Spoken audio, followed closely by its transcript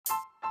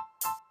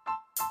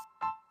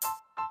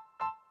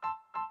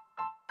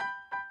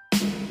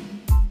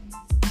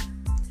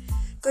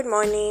Good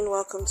morning.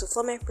 Welcome to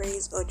For My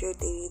Praise Audio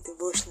Daily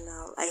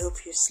Devotional. I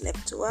hope you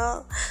slept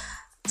well.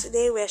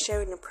 Today we are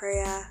sharing a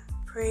prayer,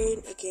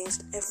 praying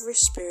against every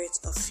spirit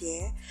of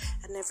fear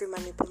and every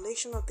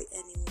manipulation of the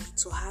enemy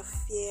to have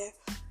fear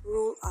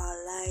rule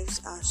our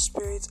lives, our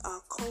spirits, our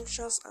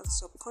conscious and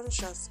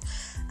subconscious.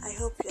 I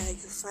hope that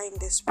you find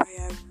this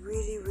prayer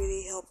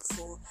really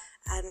helpful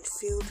and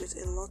filled with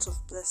a lot of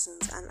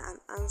blessings and an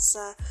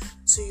answer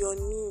to your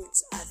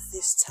needs at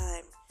this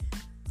time.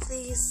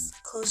 Please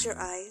close your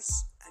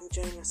eyes and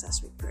join us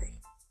as we pray.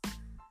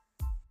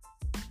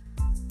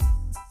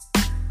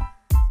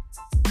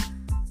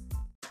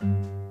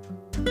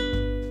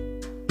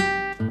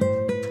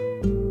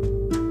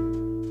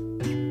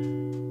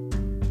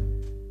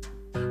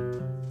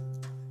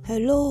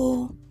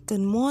 Hello, good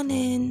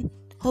morning.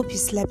 Hope you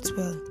slept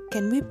well.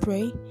 Can we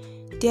pray?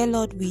 Dear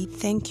Lord, we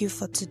thank you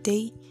for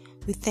today.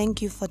 We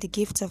thank you for the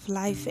gift of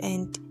life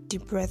and the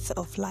breath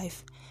of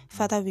life.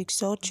 Father, we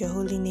exalt your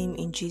holy name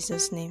in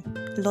Jesus' name.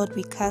 Lord,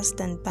 we cast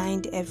and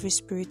bind every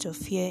spirit of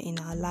fear in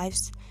our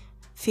lives.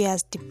 Fear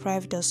has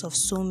deprived us of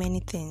so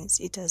many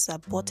things. It has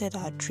aborted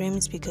our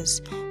dreams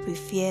because we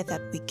fear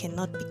that we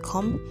cannot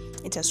become.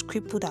 It has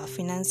crippled our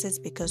finances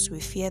because we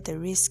fear the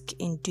risk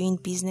in doing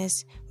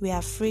business. We are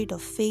afraid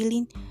of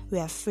failing. We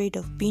are afraid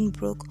of being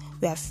broke.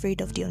 We are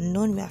afraid of the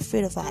unknown. We are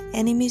afraid of our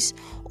enemies.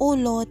 Oh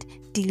Lord,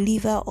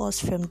 deliver us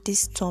from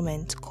this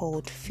torment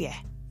called fear.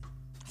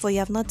 For you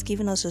have not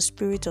given us a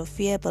spirit of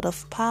fear, but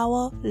of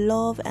power,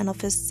 love, and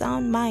of a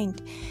sound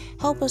mind.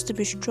 Help us to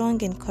be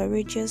strong and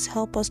courageous.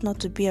 Help us not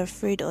to be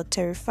afraid or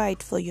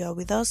terrified, for you are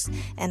with us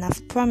and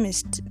have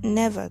promised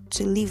never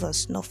to leave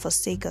us nor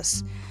forsake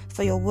us.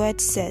 For your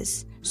word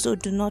says, so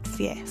do not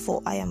fear,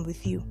 for I am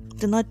with you.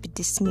 Do not be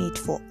dismayed,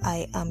 for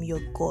I am your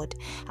God.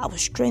 I will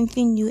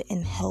strengthen you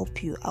and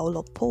help you. I will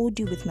uphold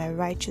you with my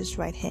righteous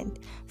right hand.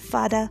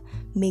 Father,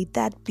 may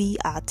that be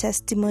our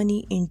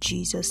testimony in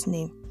Jesus'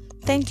 name.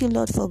 Thank you,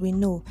 Lord, for we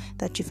know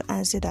that you've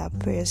answered our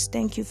prayers.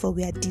 Thank you for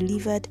we are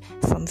delivered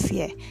from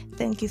fear.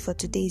 Thank you for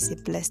today is a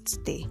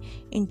blessed day.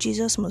 In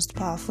Jesus' most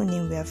powerful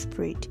name we have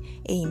prayed.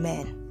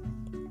 Amen.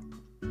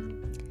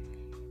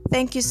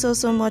 Thank you so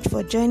much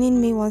for joining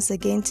me once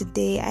again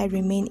today. I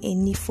remain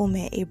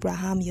Enifome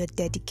Abraham, your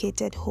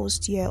dedicated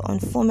host here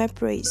on For My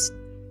Praise.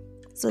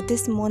 So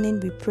this morning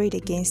we prayed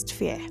against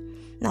fear.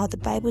 Now the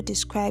Bible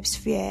describes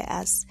fear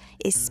as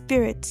a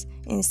spirit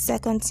in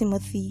 2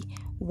 Timothy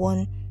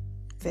 1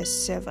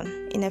 Verse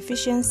 7. In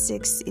Ephesians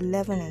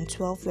 6:11 and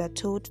 12, we are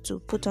told to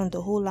put on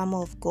the whole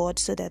armor of God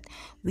so that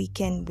we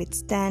can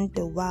withstand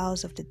the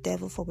wiles of the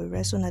devil, for we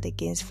wrestle not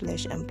against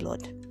flesh and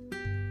blood.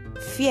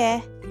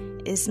 Fear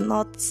is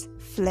not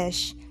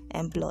flesh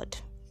and blood.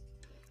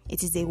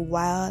 It is a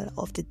wile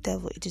of the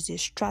devil. It is a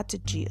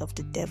strategy of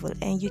the devil,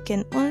 and you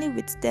can only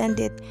withstand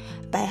it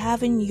by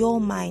having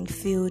your mind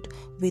filled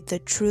with the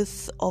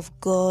truth of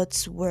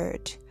God's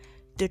word.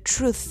 The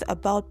truth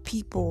about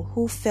people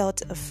who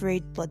felt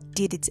afraid but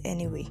did it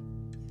anyway.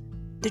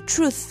 The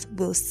truth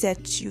will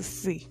set you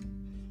free.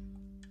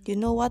 You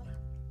know what?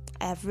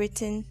 I have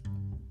written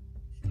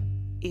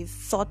a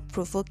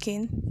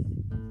thought-provoking,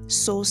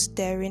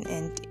 soul-stirring,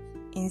 and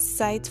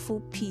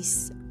insightful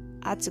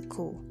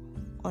article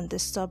on the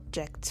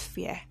subject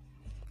fear.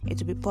 It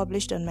will be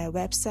published on my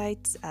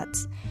website at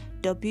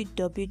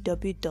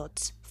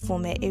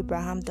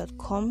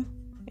www.fomeabraham.com.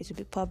 It will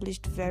be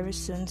published very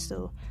soon,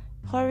 so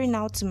hurry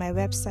now to my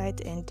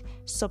website and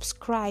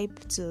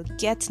subscribe to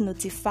get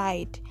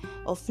notified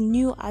of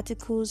new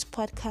articles,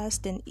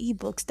 podcasts, and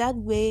ebooks. That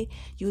way,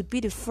 you would be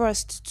the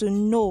first to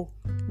know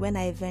when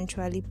I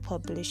eventually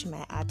publish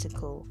my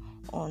article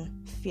on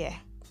fear.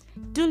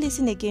 Do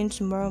listen again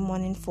tomorrow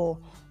morning for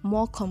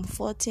more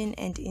comforting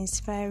and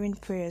inspiring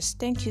prayers.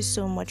 Thank you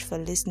so much for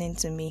listening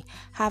to me.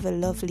 Have a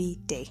lovely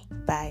day.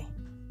 Bye.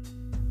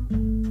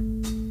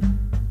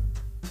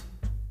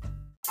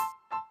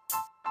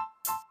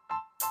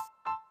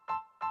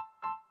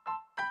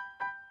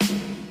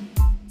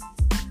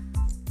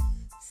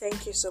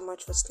 Thank you so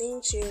much for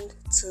staying tuned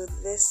to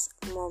this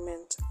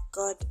moment.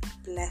 God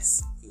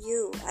bless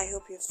you. I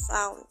hope you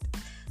found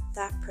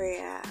that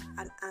prayer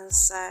an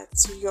answer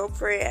to your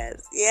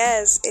prayers.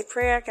 Yes, a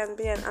prayer can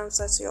be an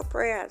answer to your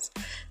prayers.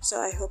 So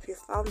I hope you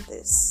found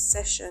this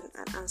session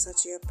an answer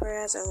to your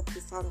prayers. I hope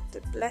you found the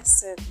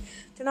blessing.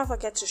 Do not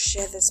forget to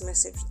share this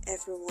message with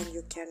everyone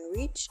you can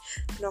reach.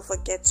 Do not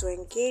forget to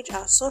engage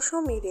our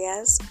social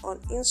medias on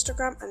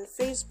Instagram and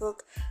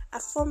Facebook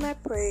at For My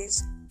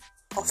Praise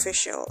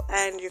Official,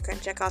 and you can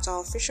check out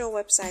our official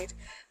website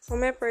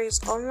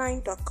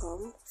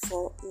formepraiseonline.com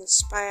for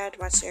inspired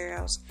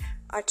materials,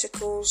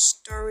 articles,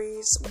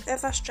 stories,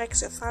 whatever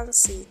strikes your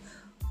fancy,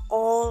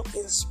 all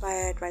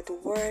inspired by the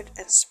word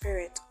and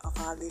spirit of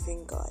our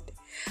living God.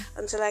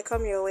 Until I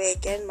come your way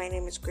again, my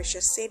name is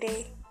Gracious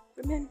Sede.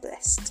 Remain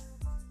blessed.